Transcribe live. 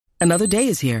Another day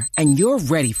is here, and you're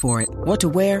ready for it. What to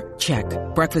wear? Check.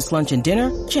 Breakfast, lunch, and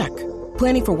dinner? Check.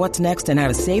 Planning for what's next and how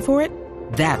to save for it?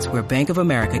 That's where Bank of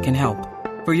America can help.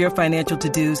 For your financial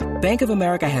to-dos, Bank of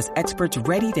America has experts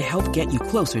ready to help get you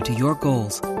closer to your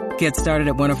goals. Get started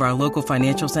at one of our local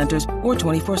financial centers or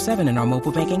 24/7 in our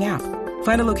mobile banking app.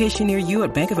 Find a location near you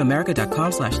at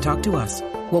bankofamerica.com/talktous.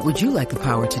 What would you like the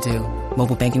power to do?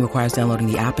 Mobile banking requires downloading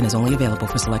the app and is only available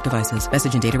for select devices.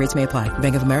 Message and data rates may apply.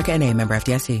 Bank of America NA, member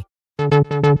FDIC.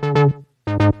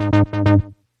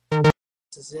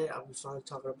 This is it. I'll be finally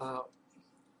talking about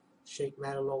Shake,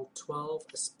 Rattle, Roll 12,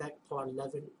 Expect Part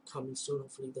 11 coming soon,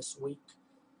 hopefully this week.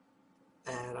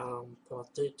 And Part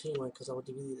 13 went because I will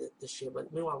DVD this year.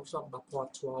 But meanwhile, we're talking about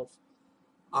Part 12.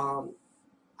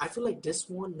 I feel like this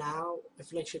one now, I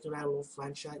feel like Shake, Rattle, Roll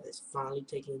franchise is finally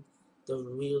taking the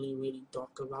really, really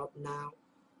darker route now.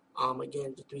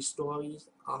 Again, the 3 stories.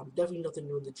 Definitely nothing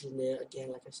new in the genre.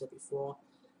 Again, like I said before,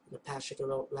 in the past Shake,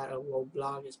 Rattle, Roll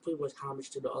blog is pretty much homage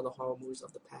to the other horror movies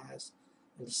of the past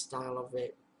and the style of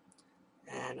it.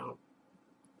 And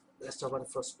let's talk about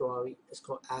the first story. It's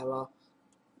called Ara.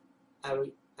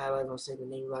 If I'm saying the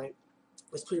name right.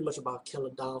 It's pretty much about a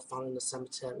killer doll found in the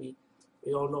cemetery.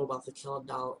 We all know about the killer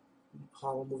doll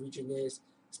horror movie genres,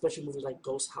 especially movies like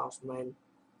Ghost House, when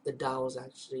the doll was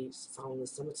actually found in the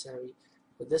cemetery.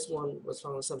 But this one was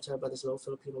found in the cemetery by this little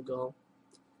Filipino girl,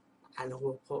 and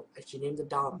she named the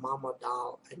doll Mama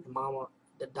Doll, and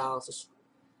the doll just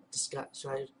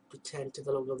trying to pretend to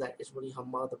the little girl that it's really her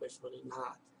mother, but it's really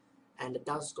not. And the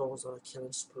doll goes on a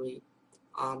killing spree.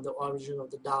 The origin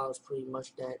of the doll is pretty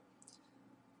much that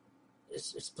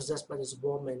it's possessed by this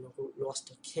woman who lost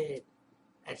her kid,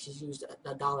 and she used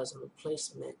the doll as a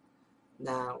replacement.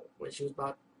 Now, when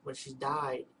she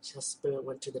died, her spirit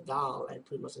went to the doll and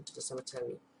pretty much into the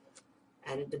cemetery.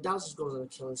 And the doll just goes on a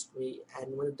killing spree.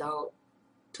 And when the doll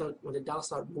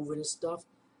started moving and stuff,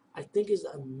 I think it's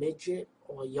a midget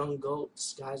or a young girl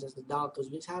disguised as the doll,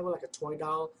 because we have like a toy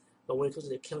doll, but when it comes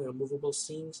to the killing and movable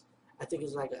scenes, I think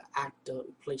it's like an actor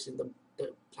replacing the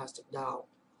plastic doll.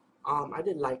 I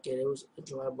did like it. It was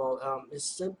enjoyable. It's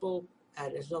simple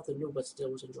and it's nothing new, but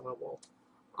still was enjoyable.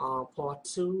 Part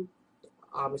 2,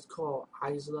 it's called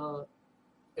Isla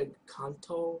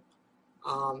Encanto.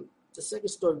 The second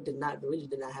story really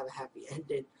did not have a happy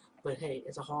ending, but hey,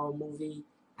 it's a horror movie,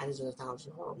 and it's an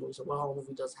Italian horror movie, so what horror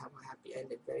movie does have a happy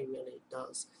ending? Very rarely it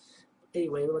does.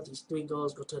 Anyway, about these 3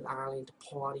 girls go to an island to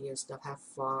party and stuff, have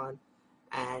fun,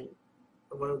 and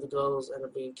one of the girls ended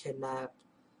up being kidnapped,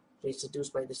 being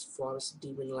seduced by this forest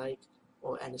demon-like,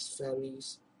 and his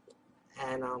fairies,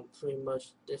 and pretty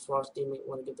much the forest demon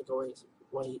want to give the girl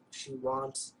what she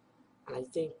wants, and I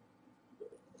think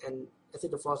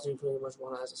the forest demon pretty much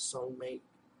want her as a soulmate.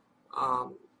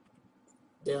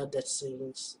 There are death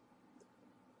scenes,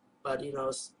 but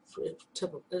it's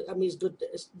typical. I mean, it's good.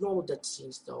 It's normal death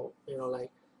scenes though.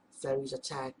 Like fairies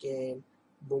attacking,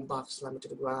 boombox slamming to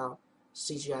the ground,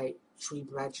 CGI tree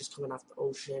branches coming off the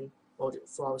ocean, or the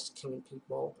forest killing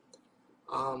people.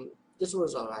 This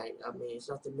was alright. I mean, it's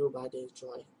nothing new, but I did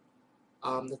enjoy it.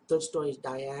 The third story is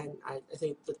Diane. I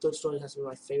think the third story has been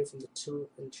my favorite from the 2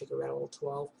 in Shake, Rattle, Roll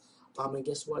 12. And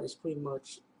guess what? It's pretty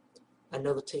much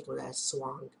another take on that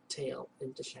swan tail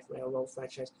in the Shake, Rattle, Roll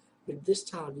franchise. But this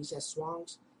time, these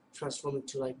swans transform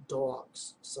into like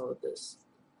dogs. So this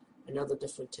another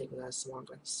different take on that swan,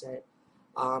 like I said.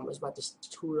 It's about this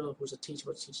tutor who's a teacher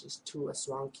who teaches 2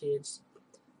 swan kids,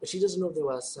 but she doesn't know if they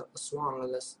were a swan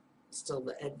unless it's still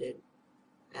the ending.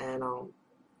 And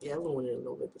yeah, everyone didn't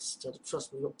know it, but still,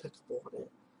 trust me, you'll pick up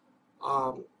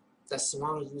on it. That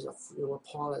swan use a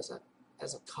Paul as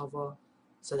a cover,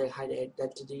 so they hide their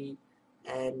identity,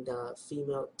 and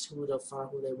female tutor found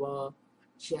who they were.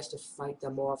 She has to fight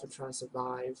them off and try to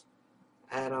survive.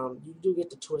 And you do get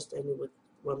the twist ending with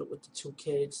the 2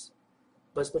 kids,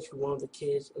 but especially one of the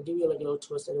kids. I'll give you like a little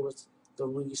twist, and it was the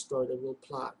real story, the real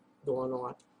plot going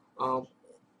on.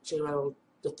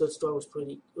 The third story was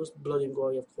it was bloody and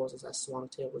gory, of course, as that swan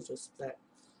tail was just that.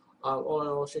 All in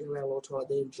all, Shake, Rattle, Roll 12,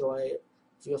 they enjoy it.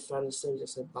 If you're a fan of the series, I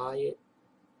said buy it,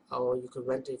 or you could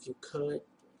rent it if you could.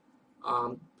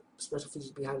 Special features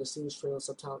behind the scenes, trailer,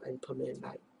 subtitle, and premiere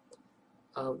night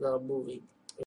of the movie.